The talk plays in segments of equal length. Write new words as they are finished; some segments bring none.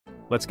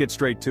Let's get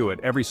straight to it.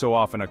 Every so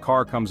often a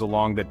car comes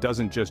along that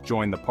doesn't just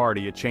join the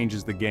party, it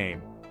changes the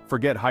game.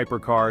 Forget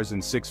hypercars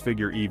and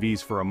six-figure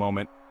EVs for a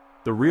moment.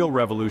 The real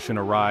revolution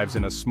arrives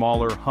in a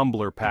smaller,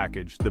 humbler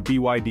package, the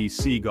BYD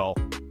Seagull,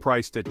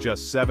 priced at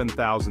just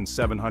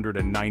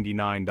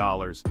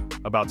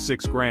 $7,799, about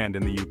 $6,000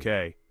 in the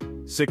UK.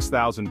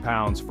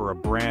 £6,000 for a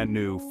brand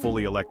new,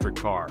 fully electric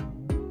car.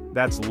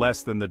 That's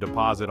less than the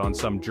deposit on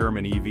some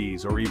German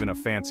EVs or even a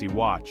fancy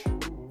watch.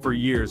 For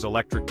years,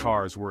 electric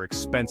cars were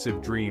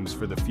expensive dreams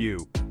for the few.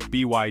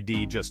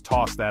 BYD just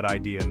tossed that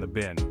idea in the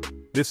bin.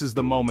 This is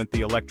the moment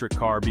the electric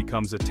car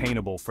becomes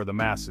attainable for the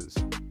masses.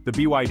 The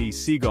BYD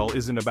Seagull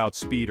isn't about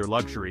speed or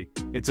luxury,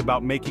 it's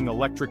about making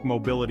electric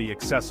mobility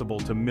accessible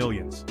to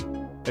millions.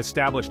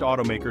 Established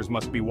automakers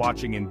must be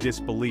watching in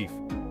disbelief.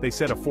 They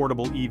said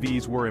affordable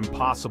EVs were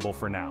impossible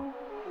for now.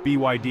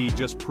 BYD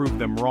just proved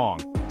them wrong,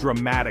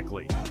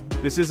 dramatically.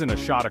 This isn't a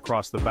shot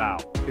across the bow,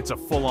 it's a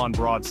full-on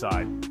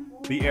broadside.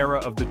 The era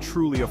of the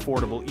truly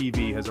affordable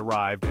EV has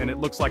arrived, and it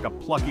looks like a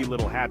plucky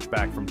little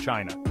hatchback from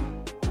China.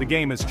 The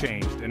game has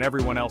changed, and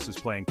everyone else is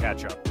playing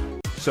catch-up.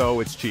 So,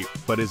 it's cheap,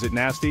 but is it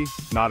nasty?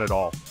 Not at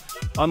all.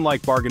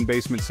 Unlike bargain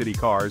basement city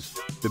cars,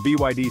 the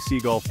BYD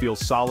Seagull feels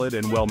solid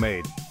and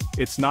well-made.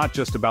 It's not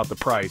just about the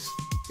price,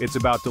 it's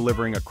about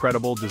delivering a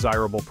credible,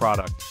 desirable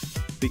product.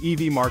 The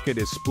EV market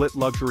is split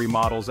luxury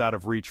models out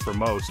of reach for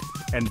most,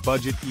 and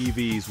budget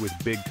EVs with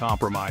big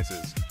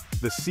compromises.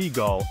 The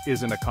Seagull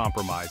isn't a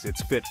compromise,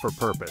 it's fit for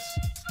purpose.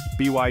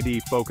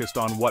 BYD focused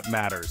on what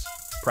matters: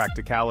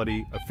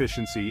 practicality,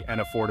 efficiency,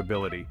 and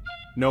affordability.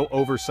 No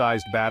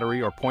oversized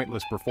battery or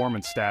pointless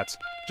performance stats,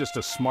 just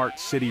a smart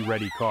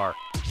city-ready car.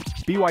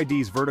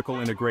 BYD's vertical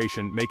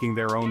integration, making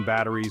their own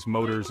batteries,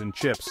 motors, and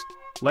chips,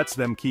 lets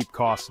them keep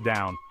costs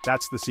down.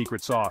 That's the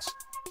secret sauce.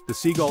 The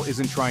Seagull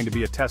isn't trying to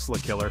be a Tesla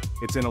killer,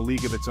 it's in a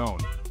league of its own.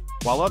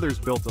 While others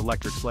built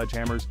electric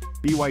sledgehammers,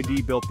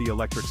 BYD built the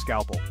electric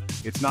scalpel.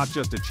 It's not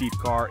just a cheap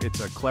car,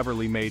 it's a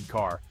cleverly made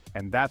car,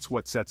 and that's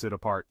what sets it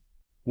apart.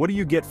 What do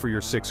you get for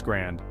your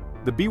 $6,000?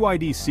 The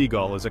BYD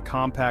Seagull is a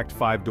compact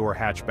 5-door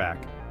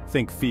hatchback.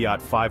 Think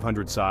Fiat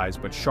 500 size,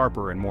 but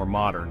sharper and more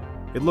modern.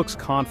 It looks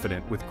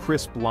confident with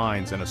crisp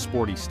lines and a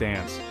sporty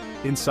stance.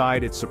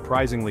 Inside, it's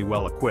surprisingly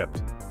well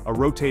equipped. A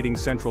rotating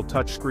central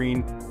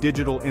touchscreen,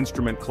 digital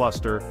instrument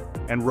cluster,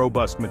 and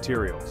robust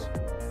materials.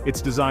 It's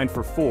designed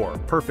for four,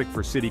 perfect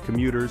for city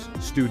commuters,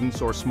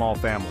 students, or small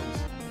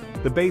families.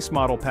 The base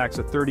model packs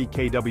a 30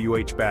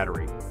 kWh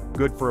battery,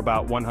 good for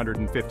about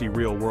 150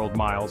 real-world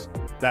miles.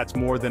 That's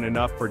more than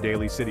enough for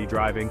daily city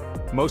driving.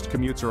 Most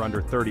commutes are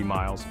under 30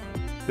 miles.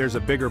 There's a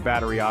bigger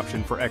battery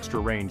option for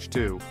extra range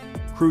too.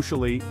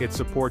 Crucially, it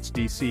supports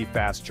DC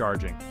fast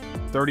charging,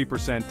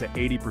 30% to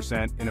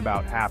 80% in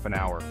about half an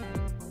hour.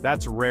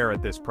 That's rare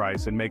at this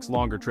price and makes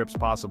longer trips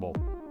possible.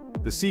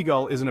 The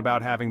Seagull isn't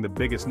about having the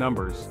biggest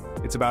numbers,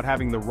 it's about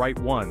having the right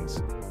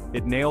ones.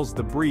 It nails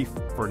the brief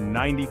for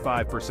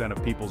 95%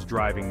 of people's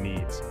driving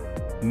needs.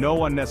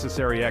 No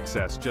unnecessary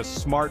excess, just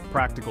smart,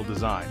 practical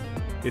design.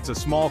 It's a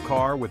small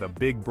car with a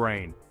big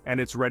brain, and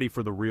it's ready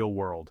for the real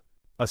world.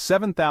 A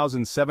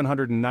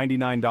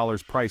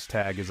 $7,799 price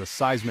tag is a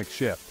seismic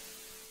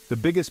shift. The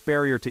biggest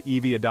barrier to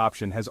EV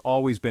adoption has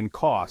always been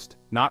cost,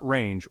 not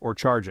range or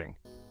charging.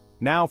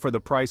 Now for the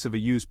price of a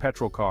used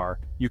petrol car,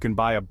 you can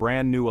buy a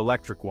brand new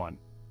electric one.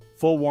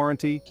 Full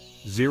warranty,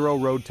 zero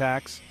road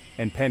tax,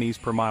 and pennies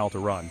per mile to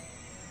run.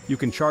 You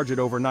can charge it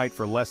overnight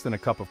for less than a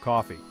cup of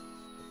coffee.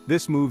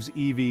 This moves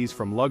EVs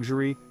from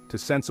luxury to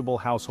sensible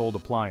household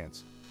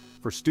appliance.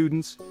 For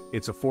students,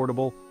 it's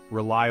affordable,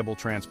 reliable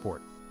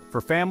transport.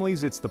 For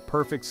families, it's the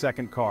perfect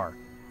second car.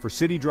 For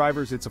city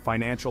drivers, it's a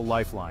financial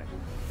lifeline.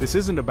 This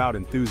isn't about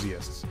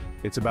enthusiasts,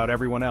 it's about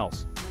everyone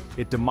else.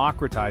 It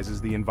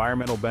democratizes the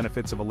environmental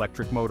benefits of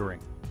electric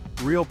motoring.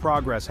 Real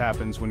progress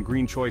happens when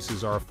green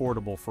choices are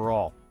affordable for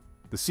all.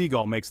 The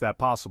Seagull makes that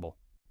possible.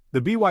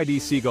 The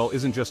BYD Seagull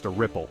isn't just a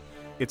ripple,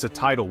 it's a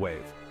tidal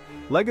wave.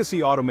 Legacy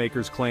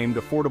automakers claimed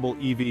affordable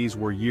EVs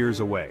were years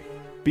away.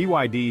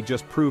 BYD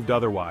just proved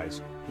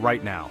otherwise,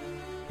 right now.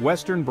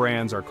 Western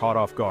brands are caught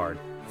off guard,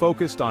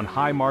 focused on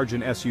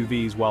high-margin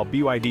SUVs while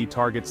BYD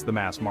targets the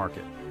mass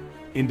market.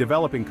 In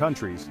developing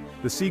countries,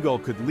 the Seagull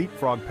could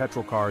leapfrog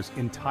petrol cars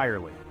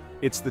entirely.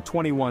 It's the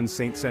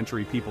 21st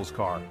century people's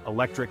car,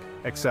 electric,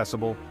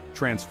 accessible,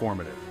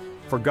 transformative.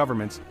 For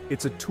governments,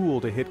 it's a tool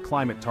to hit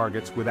climate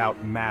targets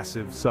without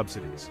massive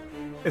subsidies.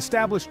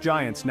 Established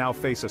giants now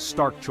face a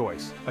stark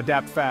choice: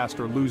 adapt fast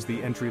or lose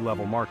the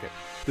entry-level market.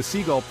 The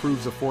Seagull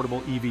proves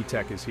affordable EV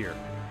tech is here.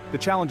 The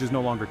challenge is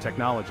no longer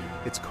technology,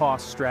 it's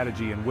cost,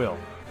 strategy, and will.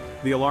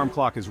 The alarm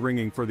clock is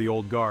ringing for the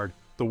old guard.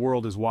 The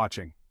world is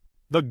watching.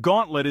 The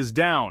gauntlet is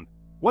down.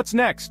 What's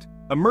next?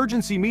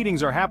 Emergency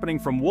meetings are happening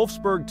from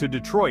Wolfsburg to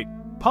Detroit.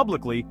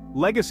 Publicly,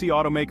 legacy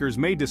automakers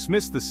may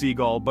dismiss the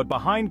Seagull, but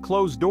behind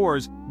closed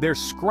doors, they're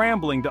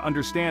scrambling to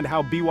understand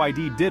how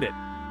BYD did it.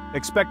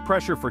 Expect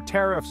pressure for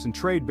tariffs and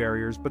trade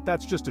barriers, but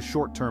that's just a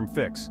short-term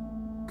fix.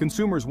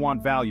 Consumers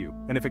want value,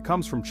 and if it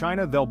comes from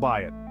China, they'll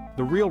buy it.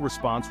 The real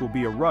response will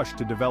be a rush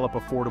to develop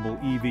affordable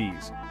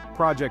EVs.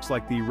 Projects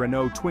like the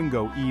Renault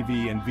Twingo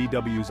EV and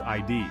VW's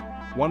ID.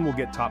 One will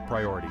get top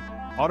priority.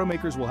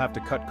 Automakers will have to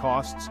cut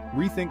costs,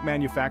 rethink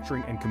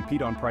manufacturing, and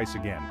compete on price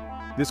again.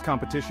 This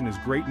competition is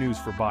great news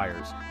for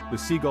buyers. The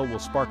Seagull will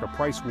spark a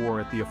price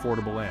war at the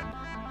affordable end.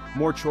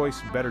 More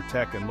choice, better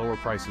tech, and lower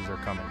prices are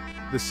coming.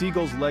 The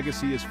Seagull's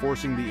legacy is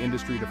forcing the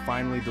industry to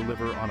finally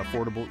deliver on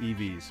affordable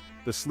EVs.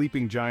 The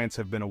sleeping giants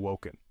have been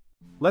awoken.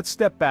 Let's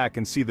step back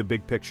and see the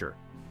big picture.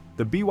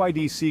 The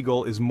BYD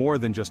Seagull is more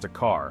than just a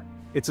car.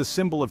 It's a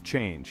symbol of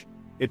change.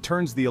 It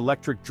turns the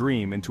electric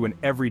dream into an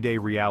everyday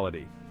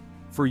reality.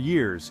 For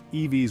years,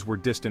 EVs were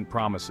distant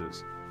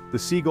promises. The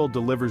Seagull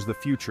delivers the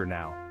future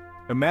now.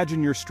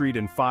 Imagine your street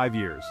in 5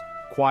 years.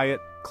 Quiet,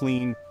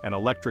 clean, and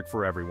electric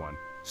for everyone.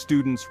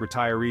 Students,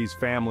 retirees,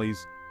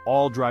 families,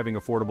 all driving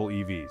affordable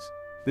EVs.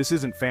 This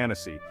isn't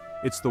fantasy.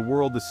 It's the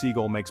world the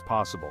Seagull makes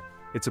possible.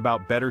 It's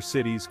about better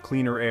cities,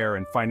 cleaner air,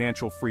 and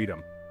financial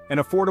freedom. An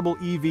affordable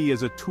EV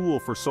is a tool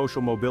for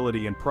social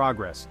mobility and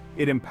progress.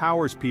 It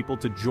empowers people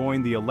to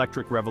join the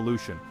electric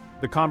revolution.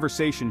 The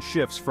conversation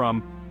shifts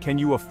from, can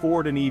you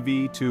afford an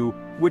EV, to,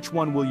 which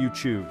one will you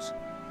choose?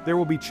 There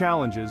will be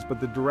challenges,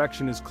 but the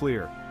direction is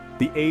clear.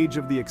 The age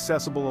of the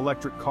accessible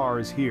electric car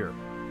is here.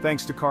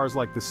 Thanks to cars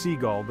like the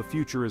Seagull, the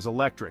future is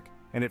electric,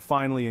 and it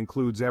finally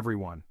includes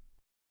everyone.